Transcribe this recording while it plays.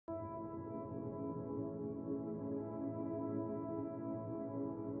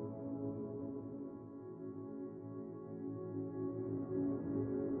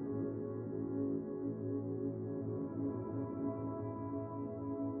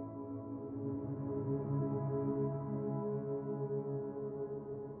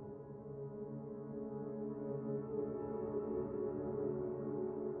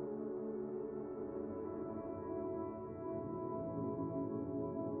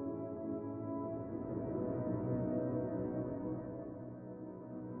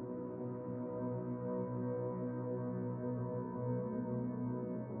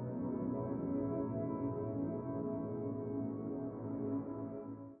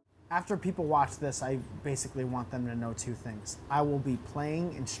After people watch this, I basically want them to know two things. I will be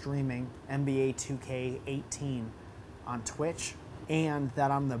playing and streaming NBA 2K18 on Twitch, and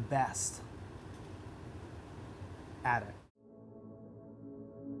that I'm the best at it.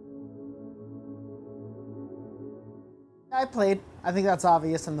 I played. I think that's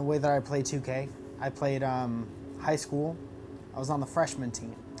obvious in the way that I play 2K. I played high school. I was on the freshman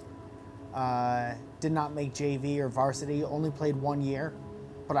team. Did not make JV or varsity. Only played 1 year,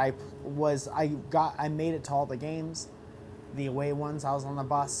 but I made it to all the games, the away ones. I was on the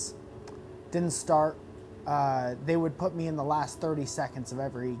bus. Didn't start. They would put me in the last 30 seconds of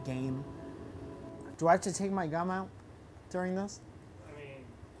every game. Do I have to take my gum out during this? I mean,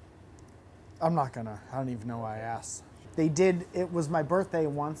 I'm not gonna. I don't even know why I asked. They did. It was my birthday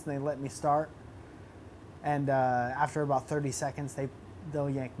once, and they let me start. And after about 30 seconds, they'll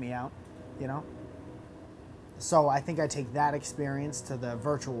yank me out, you know? So I think I take that experience to the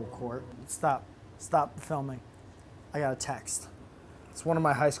virtual court. Stop filming. I got a text. It's one of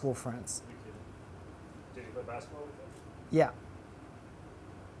my high school friends. did you play basketball with him? Yeah.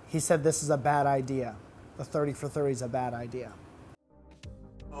 He said this is a bad idea. The 30 for 30 is a bad idea.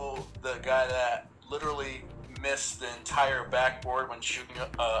 Oh, the guy that literally missed the entire backboard when shooting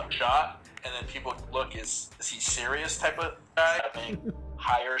a shot, and then people look, is he serious type of guy? Having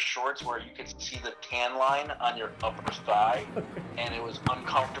higher shorts where you could see the tan line on your upper thigh, and it was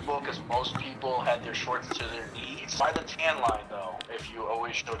uncomfortable because most people had their shorts to their knees. Why the tan line though? If you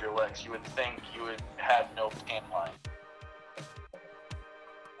always showed your legs, you would think you would have no tan line.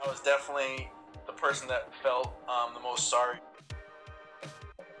 I was definitely the person that felt the most sorry.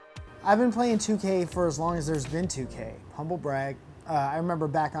 I've been playing 2K for as long as there's been 2K. Humble brag. I remember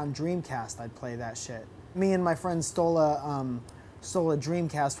back on Dreamcast, I'd play that shit. Me and my friend stole a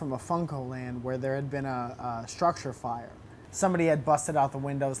Dreamcast from a Funko Land where there had been a structure fire. Somebody had busted out the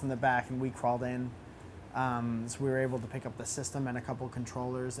windows in the back, and we crawled in. So we were able to pick up the system and a couple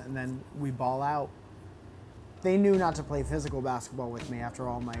controllers, and then we ball out. They knew not to play physical basketball with me after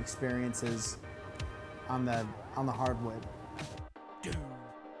all my experiences on the hardwood.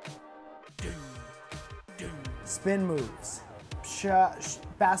 Spin moves,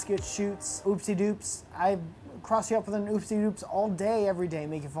 basket shoots, oopsie doops. I cross you up with an oopsie doops all day, every day,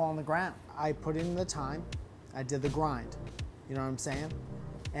 make you fall on the ground. I put in the time, I did the grind, you know what I'm saying?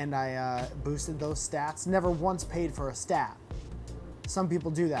 And I boosted those stats, never once paid for a stat. Some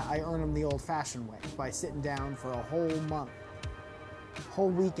people do that. I earn them the old-fashioned way, by sitting down for a whole month,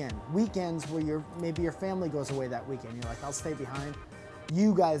 whole weekend. Weekends where maybe your family goes away that weekend. You're like, I'll stay behind.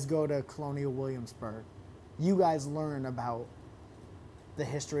 You guys go to Colonial Williamsburg. You guys learn about the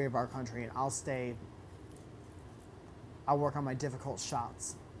history of our country, and I'll work on my difficult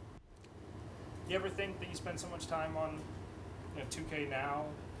shots. You ever think that you spend so much time on 2K now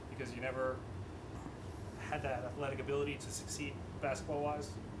because you never had that athletic ability to succeed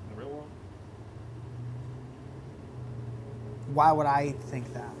basketball-wise in the real world? Why would I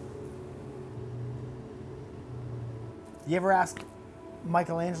think that? You ever ask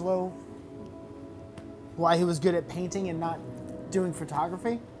Michelangelo why he was good at painting and not doing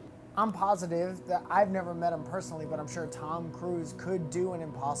photography? I'm positive that I've never met him personally, but I'm sure Tom Cruise could do an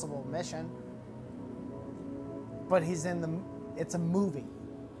impossible mission. But it's a movie.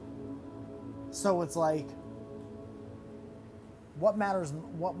 So it's like, what matters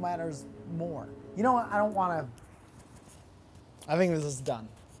more? You know what, I think this is done.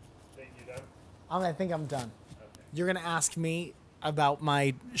 Think you done? I think I'm done. Okay. You're gonna ask me about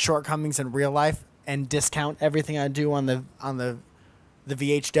my shortcomings in real life and discount everything I do on the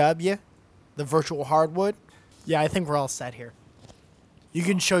VHW, the virtual hardwood. Yeah, I think we're all set here. You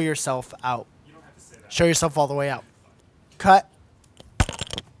can show yourself out. You don't have to say that. Show yourself all the way out. Cut.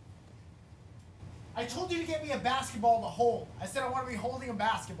 I told you to get me a basketball to hold. I said I want to be holding a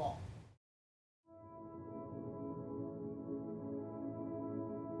basketball.